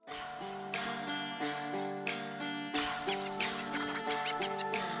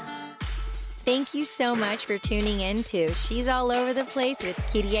Thank you so much for tuning in to She's All Over the Place with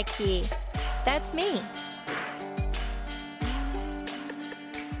Kiriaki. That's me.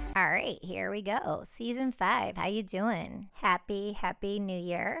 All right, here we go. Season 5. How you doing? Happy New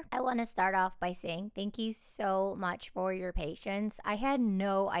Year. I want to start off by saying thank you so much for your patience. I had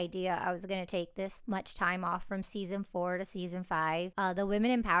no idea I was going to take this much time off from season 4 to season 5. The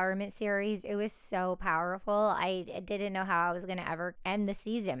Women Empowerment series, it was so powerful. I didn't know how I was going to ever end the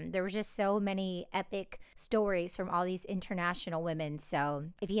season. There was just so many epic stories from all these international women. So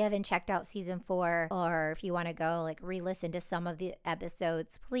if you haven't checked out season 4, or if you want to go like re-listen to some of the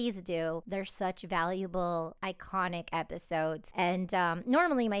episodes, please do. They're such valuable, iconic episodes. And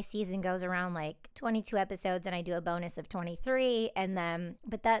normally my season goes around like 22 episodes and I do a bonus of 23.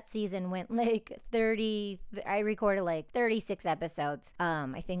 But that season went like 30, I recorded like 36 episodes.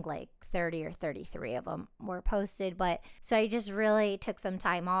 I think like 30 or 33 of them were posted. But so I just really took some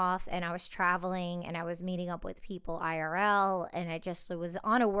time off, and I was traveling and I was meeting up with people IRL, and I just was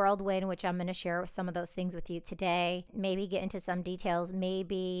on a whirlwind, which I'm going to share some of those things with you today. Maybe get into some details,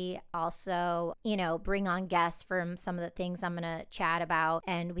 maybe also, bring on guests from some of the things I'm going to chat about,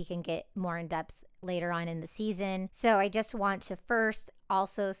 and we can get more in depth later on in the season. So I just want to first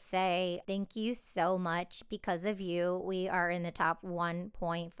also say thank you so much. Because of you, we are in the top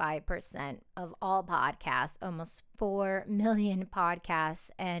 1.5% of all podcasts, almost 4 million podcasts.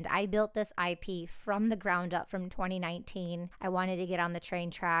 And I built this IP from the ground up from 2019. I wanted to get on the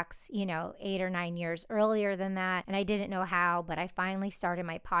train tracks, 8 or 9 years earlier than that. And I didn't know how, but I finally started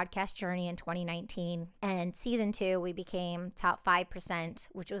my podcast journey in 2019. And season 2, we became top 5%,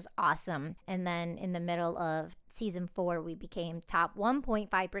 which was awesome. And then in the middle of season 4, we became top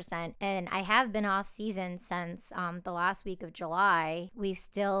 1.5%. And I have been off season since the last week of July. We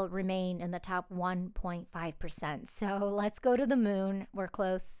still remain in the top 1.5%. So let's go to the moon. We're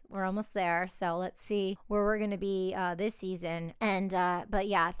close. We're almost there. So let's see where we're going to be this season. But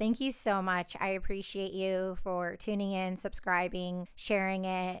yeah, thank you so much. I appreciate you for tuning in, subscribing, sharing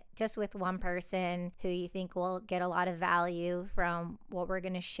it just with one person who you think will get a lot of value from what we're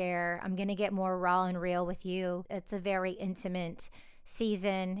going to share. I'm going to get more raw and real with you. It's a very intimate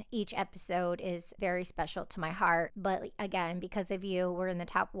season. Each episode is very special to my heart. But again, because of you, we're in the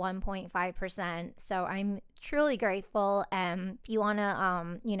top 1.5%. So I'm truly grateful. If you want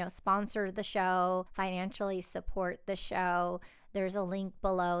to, sponsor the show, financially support the show, there's a link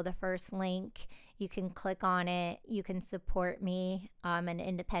below, the first link. You can click on it. You can support me. I'm an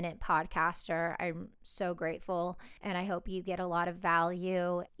independent podcaster. I'm so grateful. And I hope you get a lot of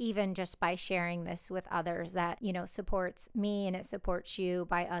value, even just by sharing this with others, that, supports me and it supports you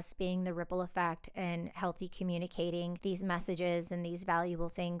by us being the ripple effect and healthy communicating these messages and these valuable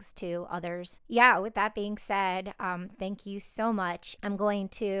things to others. Yeah, with that being said, thank you so much. I'm going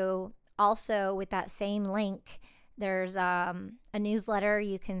to also, with that same link, there's a newsletter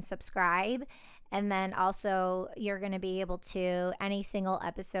you can subscribe. And then also you're going to be able to, any single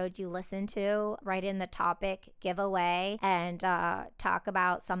episode you listen to, write in the topic giveaway and talk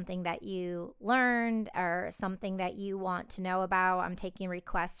about something that you learned or something that you want to know about. I'm taking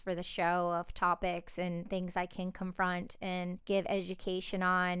requests for the show of topics and things I can confront and give education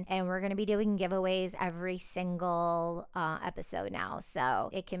on. And we're going to be doing giveaways every single episode now. So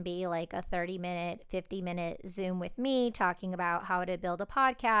it can be like a 30-minute, 50-minute Zoom with me talking about how to build a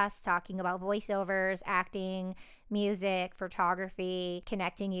podcast, talking about voiceover, acting, music, photography,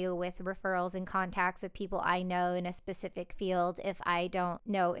 connecting you with referrals and contacts of people I know in a specific field if I don't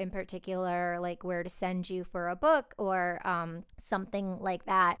know in particular like where to send you for a book or something like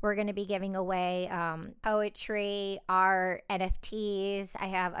that. We're going to be giving away poetry, art, NFTs. I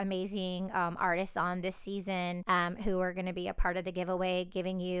have amazing artists on this season who are going to be a part of the giveaway,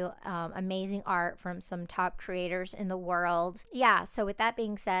 giving you amazing art from some top creators in the world. Yeah, so with that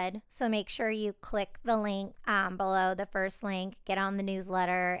being said, so make sure you click the link below, the first link, get on the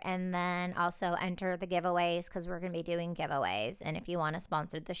newsletter, and then also enter the giveaways because we're going to be doing giveaways. And if you want to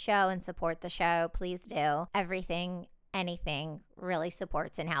sponsor the show and support the show, please do. Anything really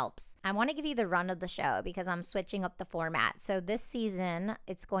supports and helps. I want to give you the run of the show because I'm switching up the format. So this season,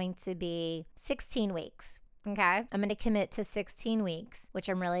 it's going to be 16 weeks. Okay, I'm going to commit to 16 weeks, which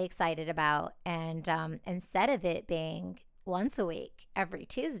I'm really excited about. And instead of it being once a week, every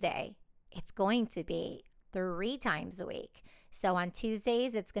Tuesday, it's going to be 3 times a week. So on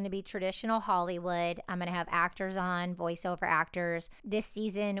Tuesdays, it's going to be traditional Hollywood. I'm going to have actors on, voiceover actors. This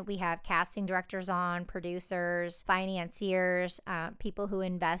season, we have casting directors on, producers, financiers, people who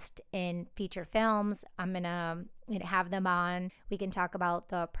invest in feature films. I'm going to have them on. We can talk about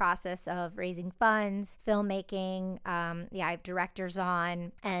the process of raising funds, filmmaking. I have directors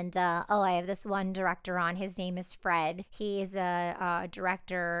on. And I have this one director on. His name is Fred. He is a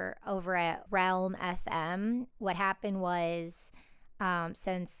director over at Realm FM. What happened was,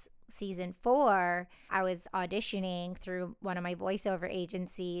 since season 4, I was auditioning through one of my voiceover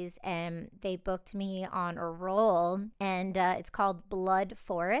agencies, and they booked me on a role, and it's called Blood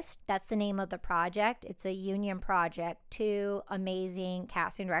Forest. That's the name of the project. It's a union project. 2 amazing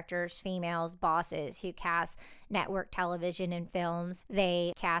casting directors, females, bosses who cast network television and films.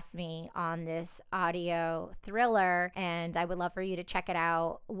 They cast me on this audio thriller, and I would love for you to check it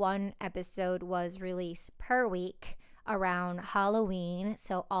out. 1 episode was released per week around Halloween,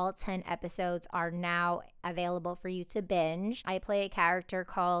 so all 10 episodes are now available for you to binge. I play a character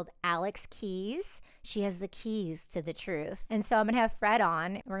called Alex Keys. She has the keys to the truth. And so I'm going to have Fred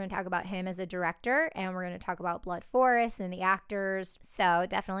on. We're going to talk about him as a director, and we're going to talk about Blood Forest and the actors. So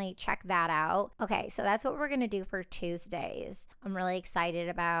definitely check that out. Okay, so that's what we're going to do for Tuesdays. I'm really excited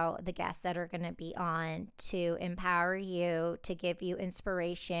about the guests that are going to be on to empower you, to give you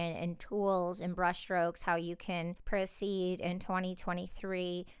inspiration and tools and brushstrokes how you can proceed in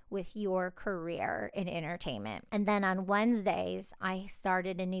 2023 with your career in entertainment. And then on Wednesdays, I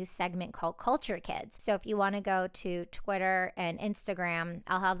started a new segment called Culture Kids. So if you want to go to Twitter and Instagram,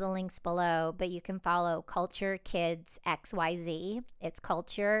 I'll have the links below, but you can follow Culture Kids XYZ. It's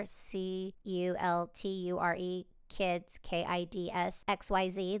Culture, Culture Kids, Kids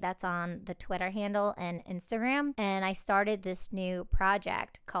XYZ. That's on the Twitter handle and Instagram. And I started this new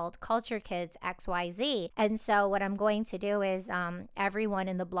project called Culture Kids XYZ. And so what I'm going to do is everyone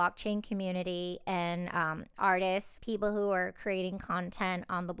in the blockchain community and artists, people who are creating content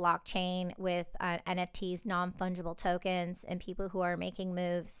on the blockchain with NFTs, non-fungible tokens, and people who are making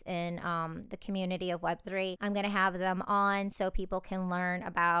moves in the community of Web3, I'm going to have them on so people can learn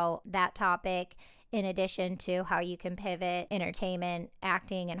about that topic, in addition to how you can pivot entertainment,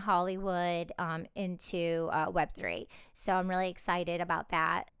 acting, and Hollywood into Web3. So I'm really excited about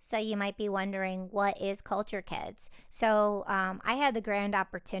that. So you might be wondering, what is Culture Kids? So I had the grand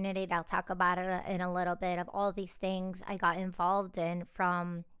opportunity, and I'll talk about it in a little bit, of all these things I got involved in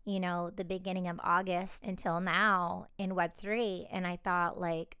from the beginning of August until now in Web3. And I thought,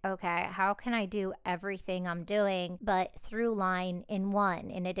 like, okay, how can I do everything I'm doing, but through line in one?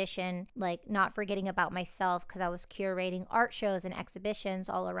 In addition, like, not forgetting about myself, because I was curating art shows and exhibitions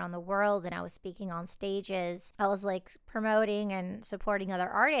all around the world, and I was speaking on stages. I was like promoting and supporting other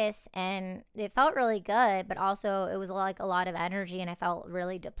artists, and it felt really good, but also it was like a lot of energy, and I felt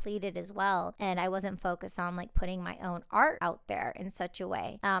really depleted as well. And I wasn't focused on like putting my own art out there in such a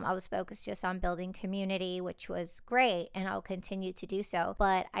way. I was focused just on building community, which was great, and I'll continue to do so.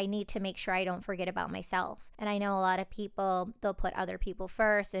 But I need to make sure I don't forget about myself. And I know a lot of people, they'll put other people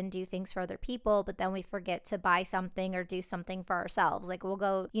first and do things for other people, but then we forget to buy something or do something for ourselves. Like, we'll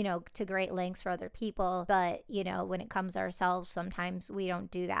go, to great lengths for other people, but, when it comes to ourselves, sometimes we don't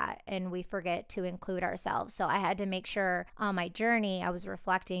do that and we forget to include ourselves. So I had to make sure on my journey, I was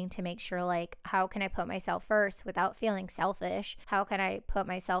reflecting to make sure, like, how can I put myself first without feeling selfish? How can I put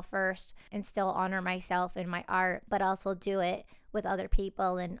myself first and still honor myself in my art, but also do it with other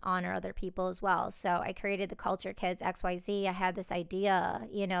people and honor other people as well? So I created the Culture Kids XYZ. I had this idea,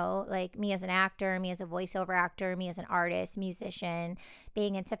 like me as an actor, me as a voiceover actor, me as an artist, musician,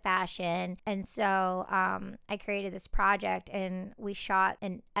 being into fashion. And so I created this project, and we shot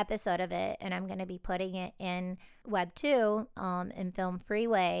an episode of it, and I'm going to be putting it in Web 2 in Film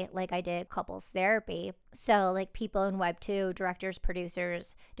Freeway, like I did Couples Therapy. So like people in Web 2, directors,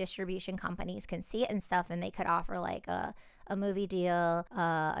 producers, distribution companies can see it and stuff, and they could offer like a movie deal,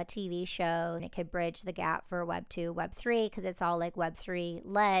 a TV show, and it could bridge the gap for Web 2, Web 3, because it's all like Web 3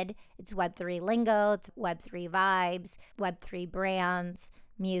 led. It's Web 3 lingo, it's Web 3 vibes, Web 3 brands,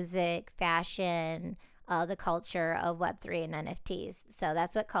 music, fashion, the culture of Web3 and NFTs. So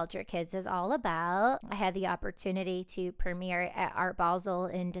that's what Culture Kids is all about. I had the opportunity to premiere at Art Basel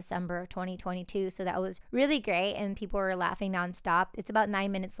in December 2022. So that was really great, and people were laughing nonstop. It's about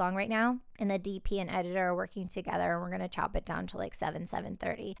 9 minutes long right now. And the DP and editor are working together, and we're going to chop it down to like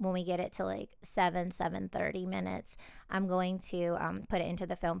 7:30. When we get it to like 7:30 minutes, I'm going to put it into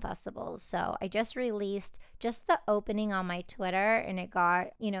the film festivals. So I just released just the opening on my Twitter, and it got,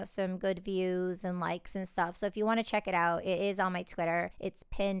 some good views and likes and stuff. So if you want to check it out, it is on my Twitter. It's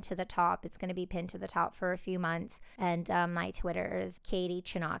pinned to the top. It's going to be pinned to the top for a few months. And my Twitter is Katie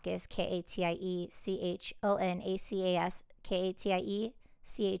Chonacas, KATIECHONACAS, KATIE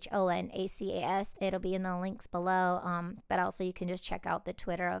CHONACAS. It'll be in the links below. But also you can just check out the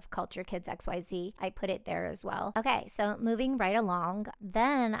Twitter of Culture Kids XYZ. I put it there as well. Okay, so moving right along,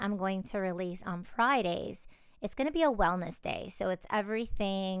 then I'm going to release on Fridays. It's going to be a wellness day. So it's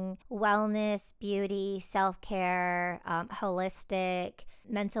everything wellness, beauty, self-care, holistic,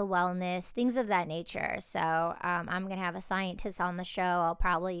 mental wellness, things of that nature. So I'm going to have a scientist on the show. I'll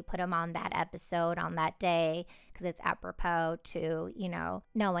probably put him on that episode on that day because it's apropos to,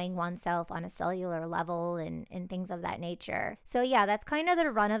 knowing oneself on a cellular level and things of that nature. So yeah, that's kind of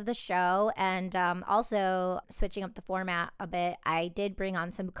the run of the show. And also switching up the format a bit, I did bring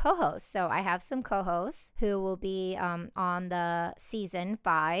on some co-hosts. So I have some co-hosts who will be on the season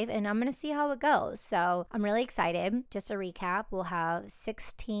 5, and I'm going to see how it goes. So I'm really excited. Just a recap, we'll have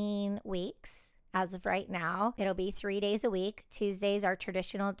 16 weeks. As of right now, it'll be 3 days a week. Tuesdays are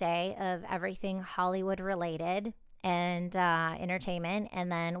traditional day of everything Hollywood related and entertainment.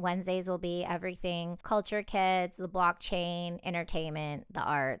 And then Wednesdays will be everything culture kids, the blockchain, entertainment, the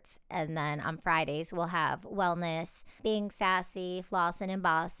arts. And then on Fridays, we'll have wellness, being sassy, flossing and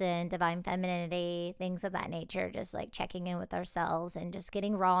bossing, divine femininity, things of that nature, just like checking in with ourselves and just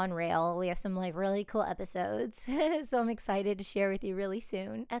getting raw and real. We have some like really cool episodes. So I'm excited to share with you really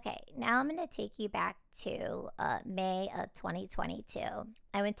soon. Okay, now I'm going to take you back to May of 2022.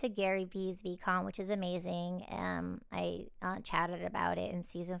 I went to Gary Vee's VCon, which is amazing. I chatted about it in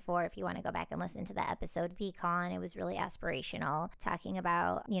season 4. If you want to go back and listen to the episode VCon, it was really aspirational, talking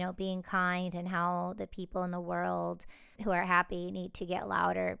about, being kind and how the people in the world who are happy need to get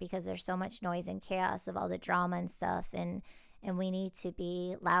louder because there's so much noise and chaos of all the drama and stuff. And we need to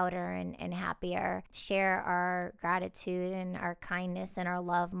be louder and happier, share our gratitude and our kindness and our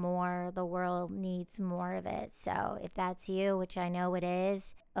love more. The world needs more of it. So if that's you, which I know it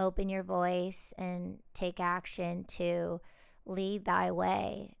is, open your voice and take action to lead thy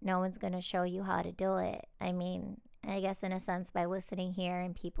way. No one's going to show you how to do it. I mean, I guess in a sense, by listening here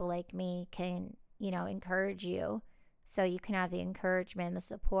and people like me can, encourage you. So you can have the encouragement, the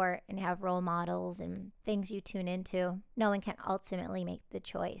support, and have role models and things you tune into. No one can ultimately make the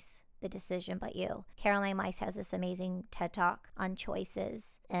choice, the decision, but you. Caroline Myss has this amazing TED Talk on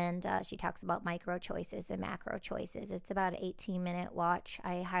choices, and she talks about micro choices and macro choices. It's about an 18-minute watch.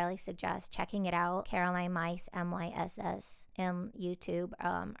 I highly suggest checking it out. Caroline Myss, MYSS, and YouTube,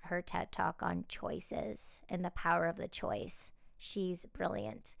 her TED Talk on choices and the power of the choice. She's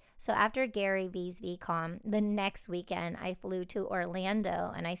brilliant. So after Gary Vee's VCon, the next weekend I flew to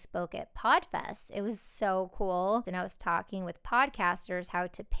Orlando and I spoke at PodFest. It was so cool. And I was talking with podcasters how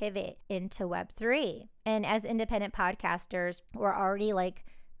to pivot into Web3. And as independent podcasters, we're already like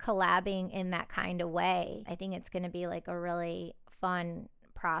collabing in that kind of way. I think it's going to be like a really fun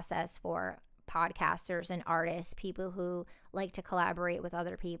process for podcasters and artists, people who like to collaborate with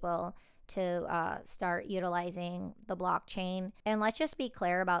other people, to start utilizing the blockchain. And let's just be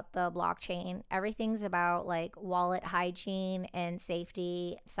clear about the blockchain. Everything's about like wallet hygiene and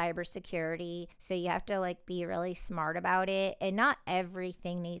safety, cybersecurity. So you have to like be really smart about it. And not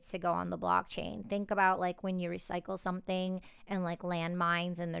everything needs to go on the blockchain. Think about like when you recycle something and like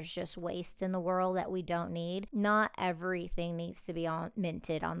landmines and there's just waste in the world that we don't need. Not everything needs to be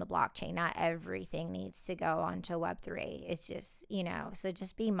minted on the blockchain. Not everything needs to go onto Web3. It's just, so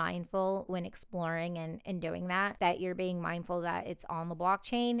just be mindful when exploring and doing that you're being mindful that it's on the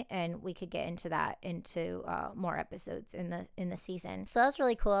blockchain, and we could get into that into more episodes in the season. So that's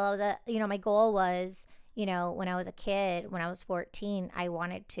really cool. I was my goal was, when I was a kid, when I was 14, I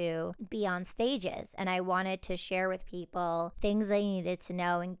wanted to be on stages and I wanted to share with people things they needed to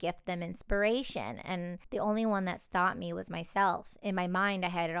know and gift them inspiration. And the only one that stopped me was myself. In my mind, I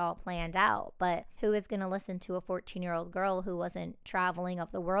had it all planned out, but who is going to listen to a 14-year-old girl who wasn't traveling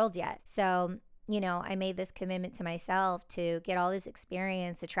of the world yet? So I made this commitment to myself to get all this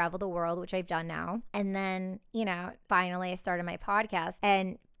experience to travel the world, which I've done now. And then, finally I started my podcast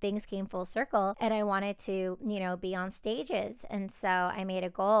and things came full circle and I wanted to, be on stages. And so I made a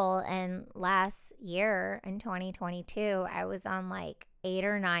goal. And last year in 2022, I was on like 8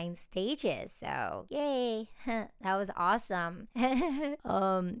 or 9 stages. So yay, that was awesome.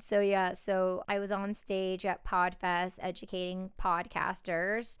 So I was on stage at PodFest educating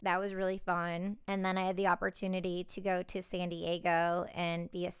podcasters. That was really fun. And then I had the opportunity to go to San Diego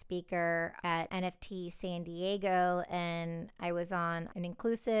and be a speaker at NFT San Diego. And I was on an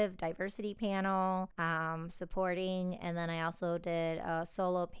inclusive diversity panel, supporting. And then I also did a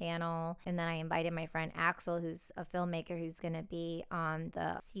solo panel. And then I invited my friend Axel, who's a filmmaker, who's going to be on on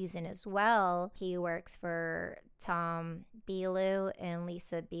the season as well. He works for Tom Bilyeu and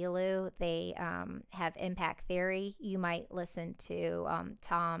Lisa Bilyeu. They have Impact Theory. You might listen to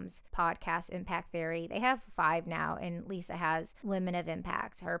Tom's podcast, Impact Theory. They have 5 now, and Lisa has Women of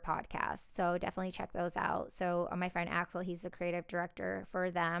Impact, her podcast. So definitely check those out. So my friend Axel, he's the creative director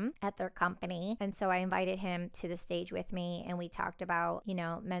for them at their company. And so I invited him to the stage with me, and we talked about,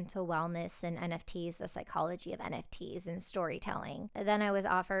 mental wellness and NFTs, the psychology of NFTs and storytelling. And then I was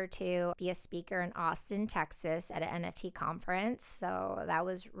offered to be a speaker in Austin, Texas at an NFT conference. So that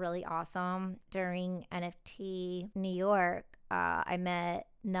was really awesome. During NFT New York, I met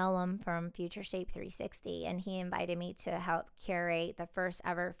Noam from Future Shape 360, and he invited me to help curate the first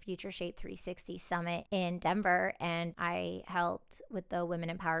ever Future Shape 360 Summit in Denver, and I helped with the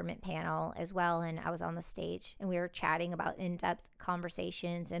women empowerment panel as well, and I was on the stage, and we were chatting about in-depth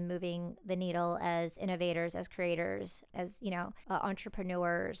conversations and moving the needle as innovators, as creators, as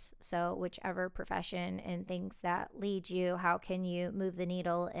entrepreneurs. So whichever profession and things that lead you, how can you move the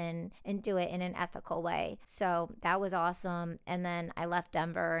needle and do it in an ethical way? So that was awesome. And then I left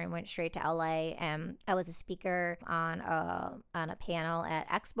Denver and went straight to LA, and I was a speaker on a panel at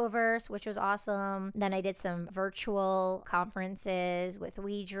Expoverse, which was awesome. Then I did some virtual conferences with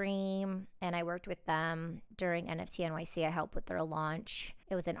WeDream, and I worked with them during NFT NYC. I helped with their launch.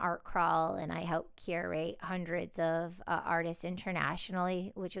 It was an art crawl, and I helped curate hundreds of artists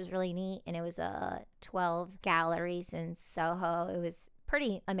internationally, which was really neat. And it was 12 galleries in Soho. It was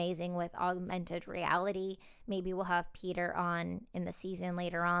pretty amazing with augmented reality. Maybe we'll have Peter on in the season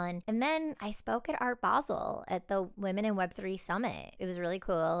later on. And then I spoke at Art Basel at the Women in Web3 Summit. It was really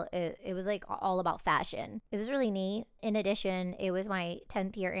cool. It was like all about fashion. It was really neat. In addition, it was my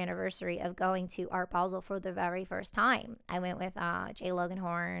 10th year anniversary of going to Art Basel for the very first time. I went with Jay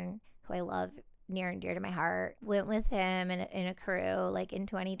Loganhorn, who I love near and dear to my heart. Went with him in a crew like in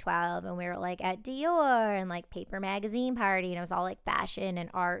 2012, and we were like at Dior and like Paper Magazine party, and it was all like fashion and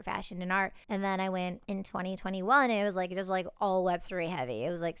art. And then I went in 2021, and it was like just like all Web3 heavy.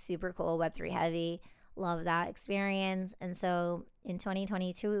 It was like super cool Web3 heavy. Love that experience. And so in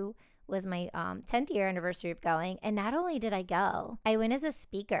 2022 was my 10th year anniversary of going. And not only did I go, I went as a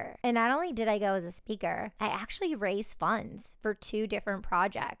speaker. And not only did I go as a speaker, I actually raised funds for 2 different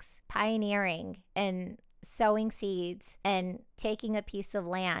projects, pioneering and sowing seeds and taking a piece of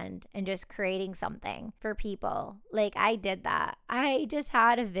land and just creating something for people. Like I did that. I just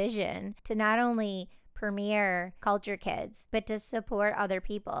had a vision to not only premiere Culture Kids, but to support other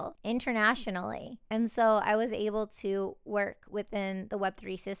people internationally. And so I was able to work within the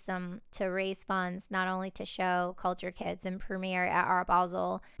Web3 system to raise funds, not only to show Culture Kids and premiere at Art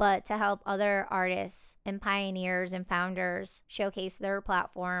Basel, but to help other artists and pioneers and founders showcase their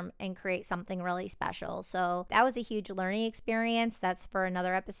platform and create something really special. So that was a huge learning experience. That's for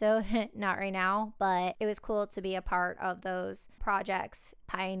another episode, not right now, but it was cool to be a part of those projects,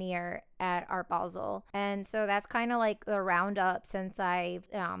 pioneer at Art Basel. And so that's kind of like the roundup since I've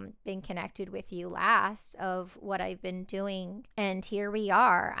been connected with you last of what I've been doing. And here we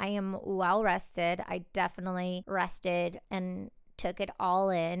are. I am well rested. I definitely rested and took it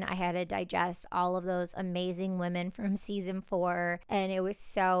all in. I had to digest all of those amazing women from season 4, and it was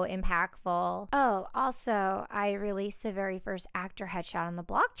so impactful. Oh, also, I released the very first actor headshot on the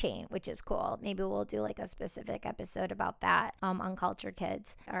blockchain, which is cool. Maybe we'll do like a specific episode about that on Culture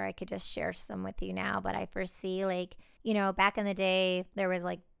Kids, or I could just share some with you now. But I foresee back in the day, there was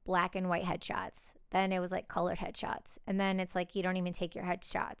like black and white headshots. Then it was like colored headshots. And then it's like you don't even take your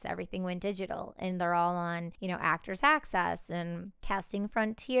headshots. Everything went digital. And they're all on, Actors Access and Casting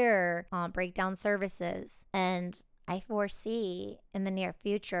Frontier, breakdown services. And I foresee in the near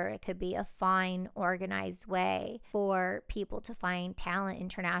future, it could be a fine, organized way for people to find talent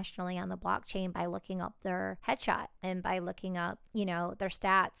internationally on the blockchain by looking up their headshot and by looking up, their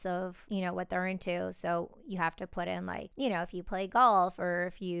stats of, what they're into. So you have to put in if you play golf or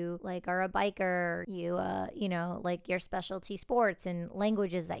if you are a biker, you, like your specialty sports and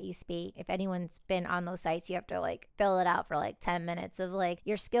languages that you speak. If anyone's been on those sites, you have to fill it out for 10 minutes of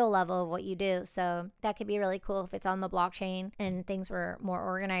your skill level of what you do. So that could be really cool if it's on the blockchain and things were more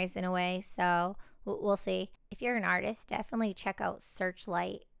organized in a way. So we'll see. If you're an artist, definitely check out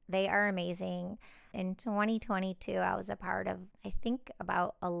Searchlight. They are amazing. In 2022, I was a part of, I think,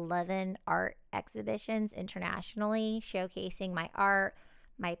 about 11 art exhibitions internationally, showcasing my art,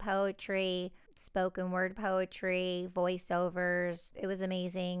 my poetry. spoken word poetry, voiceovers. It was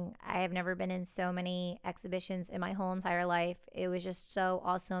amazing. I have never been in so many exhibitions in my whole entire life. It was just so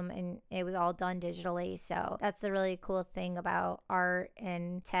awesome, and it was all done digitally. So that's the really cool thing about art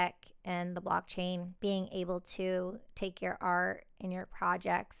and tech and the blockchain, being able to take your art and your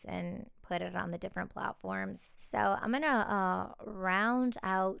projects and put it on the different platforms. So I'm gonna round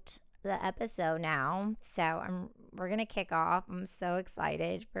out the episode now. So we're gonna kick off. I'm so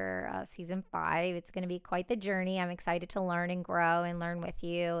excited for season 5. It's gonna be quite the journey. I'm excited to learn and grow and learn with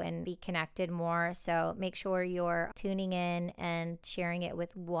you and be connected more. So make sure you're tuning in and sharing it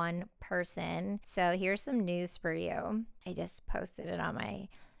with one person. So here's some news for you. I just posted it on my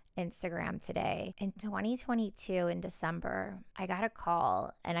Instagram today. In 2022, in December, I got a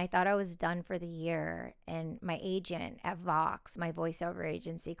call and I thought I was done for the year. And my agent at Vox, my voiceover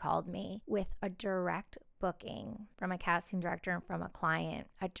agency, called me with a direct booking from a casting director and from a client,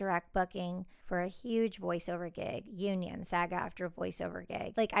 a direct booking for a huge voiceover gig, union, SAG-AFTRA voiceover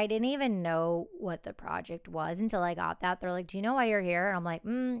gig. Like, I didn't even know what the project was until I got that. They're like, do you know why you're here? And I'm like,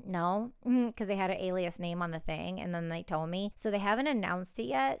 no, because they had an alias name on the thing. And then they told me. So they haven't announced it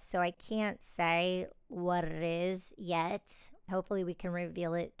yet. So I can't say what it is yet. Hopefully we can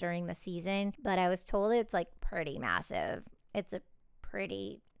reveal it during the season. But I was told it's like pretty massive. It's a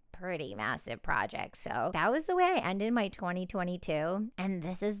pretty massive project. So that was the way I ended my 2022. And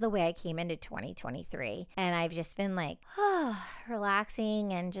this is the way I came into 2023. And I've just been like,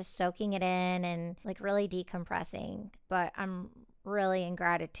 relaxing and just soaking it in and like really decompressing. But I'm really in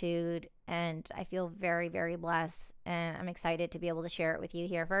gratitude and I feel very, very blessed, and I'm excited to be able to share it with you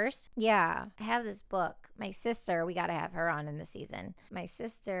here first. Yeah, I have this book. My sister, we got to have her on in the season. My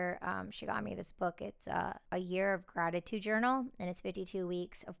sister, she got me this book. It's a year of gratitude journal, and it's 52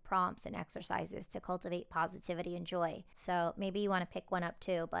 weeks of prompts and exercises to cultivate positivity and joy. So maybe you want to pick one up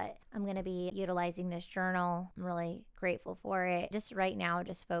too, but I'm going to be utilizing this journal. I'm really grateful for it. Just right now,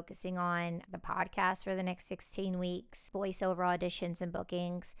 just focusing on the podcast for the next 16 weeks, voiceover auditions and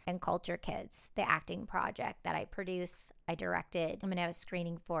bookings, and Culture Kids, the acting project that I produce, I directed. I'm going to have a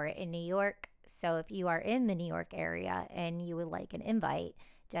screening for it in New York. So if you are in the New York area and you would like an invite,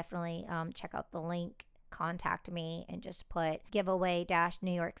 definitely check out the link. Contact me and just put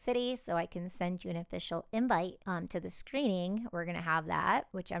giveaway-New York City so I can send you an official invite to the screening. We're going to have that,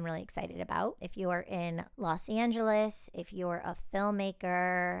 which I'm really excited about. If you are in Los Angeles, if you're a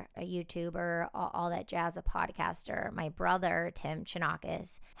filmmaker, a YouTuber, all that jazz, a podcaster, my brother, Tim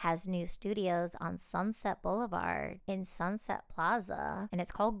Chonakis, has new studios on Sunset Boulevard in Sunset Plaza, and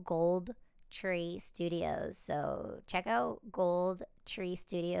it's called Gold Tree Studios. So check out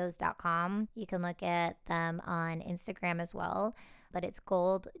goldtreestudios.com. You can look at them on Instagram as well, but it's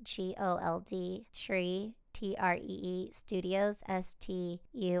gold, GOLD, tree, TREE, studios,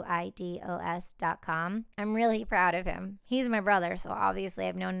 STUIDOS.com. I'm really proud of him. He's my brother, so obviously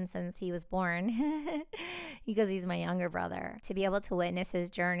I've known him since he was born because he's my younger brother. To be able to witness his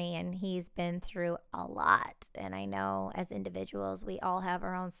journey, and he's been through a lot. And I know as individuals, we all have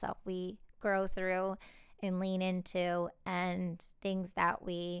our own stuff we grow through and lean into, and things that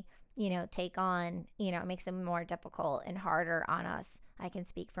we take on, it makes them more difficult and harder on us. I can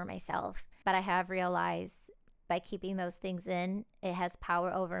speak for myself, but I have realized by keeping those things in, it has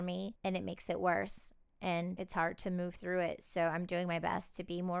power over me and it makes it worse. And it's hard to move through it. So I'm doing my best to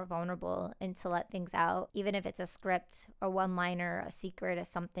be more vulnerable and to let things out, even if it's a script, a one-liner, a secret, or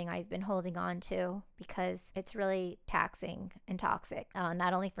something I've been holding on to, because it's really taxing and toxic,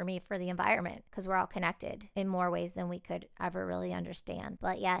 not only for me, for the environment, because we're all connected in more ways than we could ever really understand.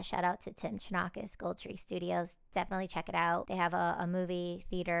 But yeah, shout out to Tim Chonakis, Gold Tree Studios. Definitely check it out. They have a movie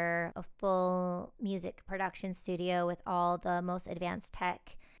theater, a full music production studio with all the most advanced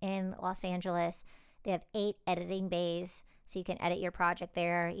tech in Los Angeles. They have 8 editing bays, so you can edit your project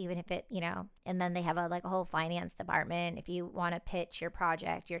there, even if it, and then they have a whole finance department. If you want to pitch your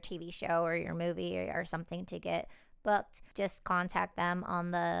project, your TV show or your movie or something to get booked, just contact them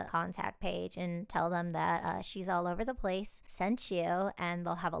on the contact page and tell them that She's All Over the Place sent you, and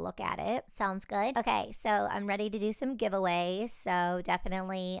they'll have a look at it. Sounds good? Okay, so I'm ready to do some giveaways, so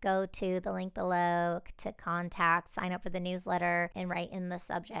definitely go to the link below to contact, sign up for the newsletter, and write in the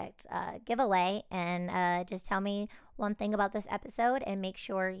subject giveaway, and just tell me one thing about this episode, and make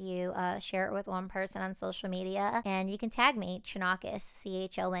sure you share it with one person on social media. And you can tag me, Chonacas,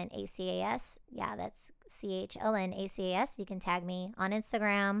 CHONACAS. Yeah, that's CHONACAS. You can tag me on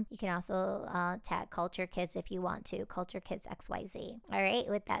Instagram. You can also tag Culture Kids if you want to, Culture Kids XYZ. All right,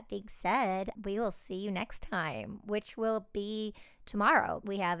 with that being said, we will see you next time, which will be tomorrow.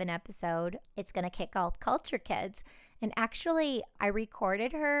 We have an episode. It's going to kick off Culture Kids, And actually, I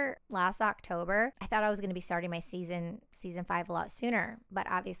recorded her last October. I thought I was going to be starting my season 5 a lot sooner, but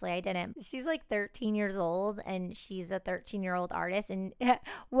obviously I didn't. She's like 13 years old and she's a 13-year-old artist. And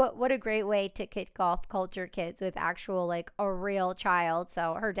what a great way to kick off Culture Kids with actual like a real child.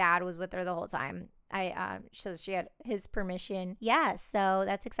 So her dad was with her the whole time. So she had his permission. Yeah, so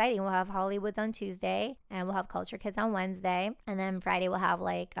that's exciting. We'll have Hollywoods on Tuesday and we'll have Culture Kids on Wednesday. And then Friday we'll have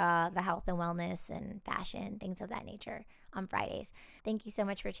like the health and wellness and fashion, things of that nature on Fridays. Thank you so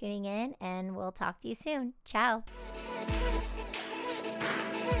much for tuning in and we'll talk to you soon. Ciao.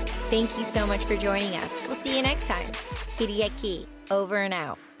 Thank you so much for joining us. We'll see you next time. Kiriaki, over and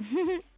out.